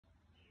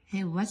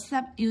Hey, what's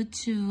up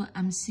YouTube?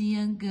 I'm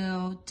Sian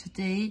Girl.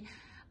 Today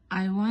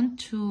I want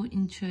to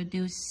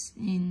introduce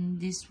in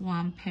this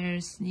one pair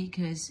of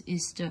sneakers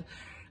is the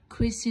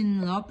Christian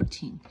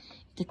Louboutin.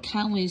 It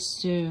comes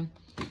with the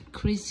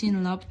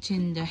Christian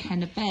Louboutin, the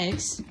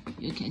handbags.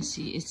 You can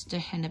see it's the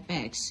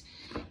handbags.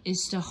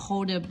 It's the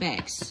holder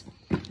bags.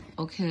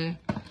 Okay.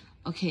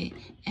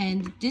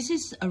 And this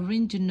is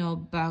original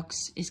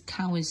box. It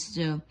comes with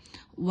the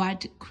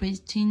white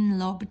Christian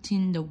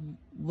Louboutin, the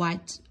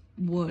white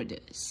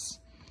words.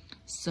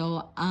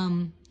 So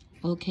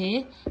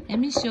okay, let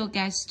me show you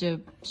guys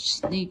the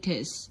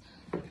sneakers.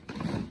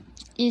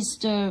 It's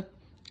the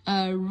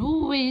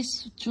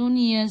Louis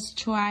Junior's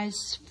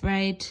Choice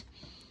Freight.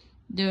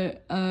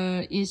 The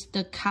is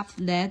the cuff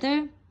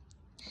leather.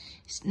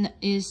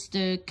 Is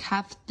the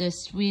cuff the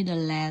sweet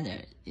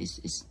leather.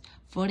 Is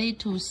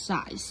 42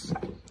 size.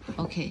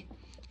 Okay,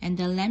 and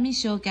then let me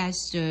show you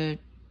guys the.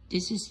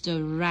 This is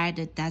the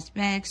red dust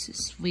bags,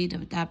 sweet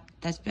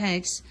dust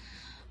bags.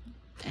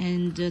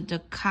 And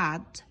the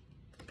card,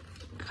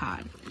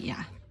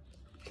 yeah.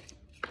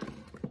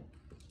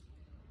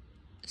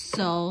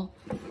 So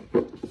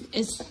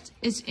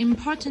it's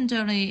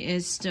importantly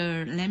is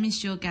the, let me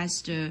show you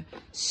guys the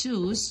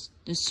shoes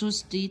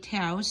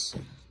details.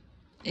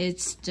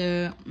 It's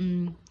the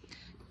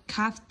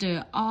cuff,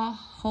 the all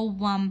whole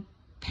one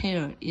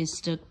pair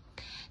is the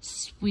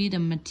sweet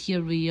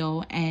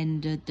material,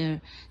 and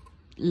the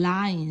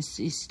lines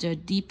is the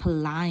deep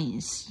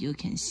lines you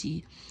can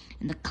see.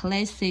 And the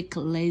classic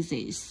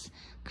laces,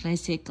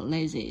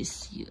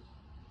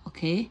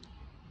 okay.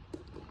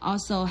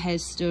 Also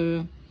has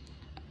the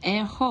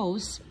air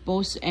holes,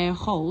 both air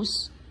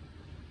holes.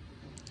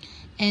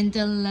 And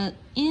the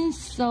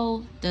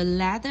insole, the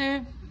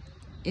leather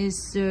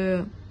is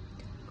the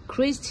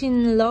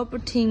Christian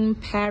Louboutin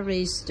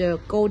Paris,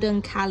 the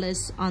golden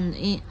colors on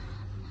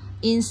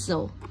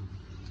insole.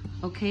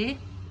 Okay,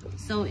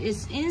 so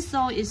its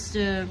insole is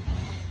the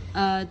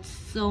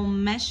so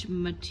mesh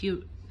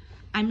material.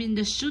 I mean,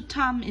 the shoe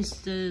top is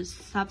the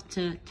soft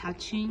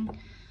touching,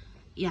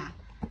 yeah.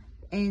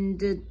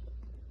 And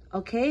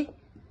okay,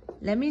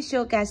 let me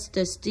show you guys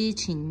the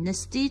stitching. The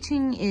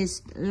stitching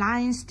is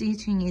line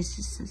stitching is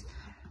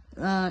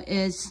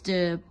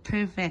the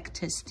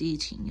perfect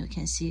stitching. You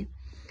can see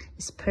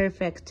it's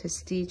perfect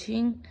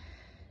stitching.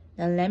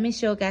 Now let me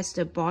show you guys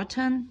the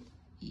bottom.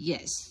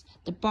 Yes,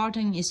 the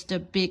bottom is the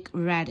big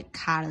red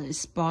color.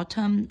 This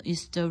bottom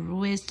is the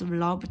Louis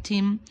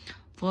Louboutin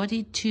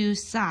 42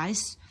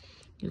 size.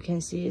 You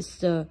can see it's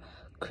the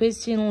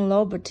Christian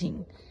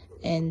Louboutin,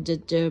 and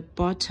the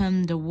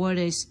bottom, the word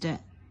is the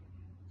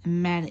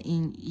made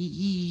in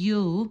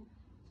EU.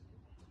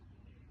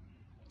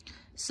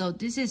 So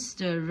this is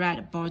the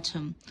red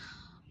bottom.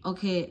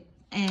 Okay,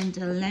 and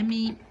let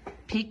me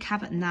pick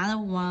up another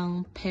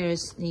one pair of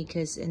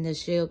sneakers and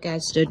show you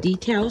guys the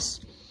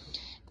details.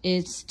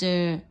 It's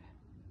the,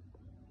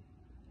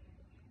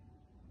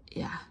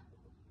 yeah,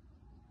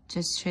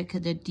 just check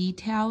the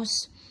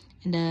details.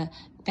 And the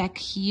back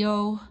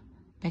heel,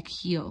 and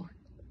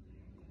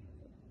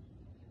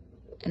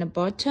the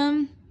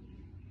bottom.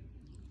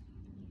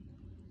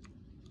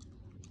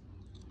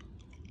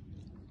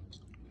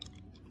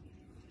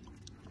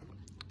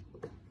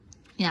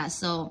 Yeah,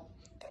 so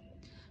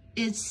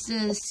it's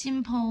a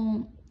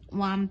simple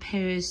one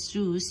pair of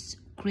shoes,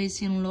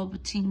 Christian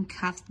Louboutin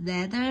cuff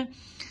leather,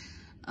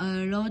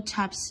 low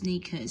top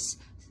sneakers,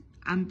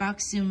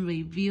 unboxing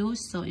review.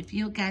 So if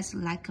you guys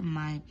like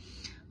my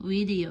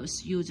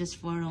videos, you just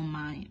follow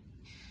my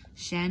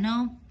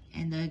channel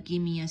and give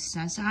me a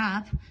thumbs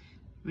up.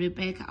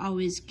 Rebecca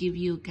always give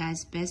you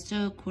guys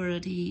better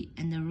quality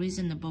and a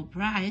reasonable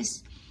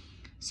price.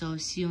 So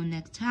see you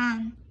next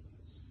time.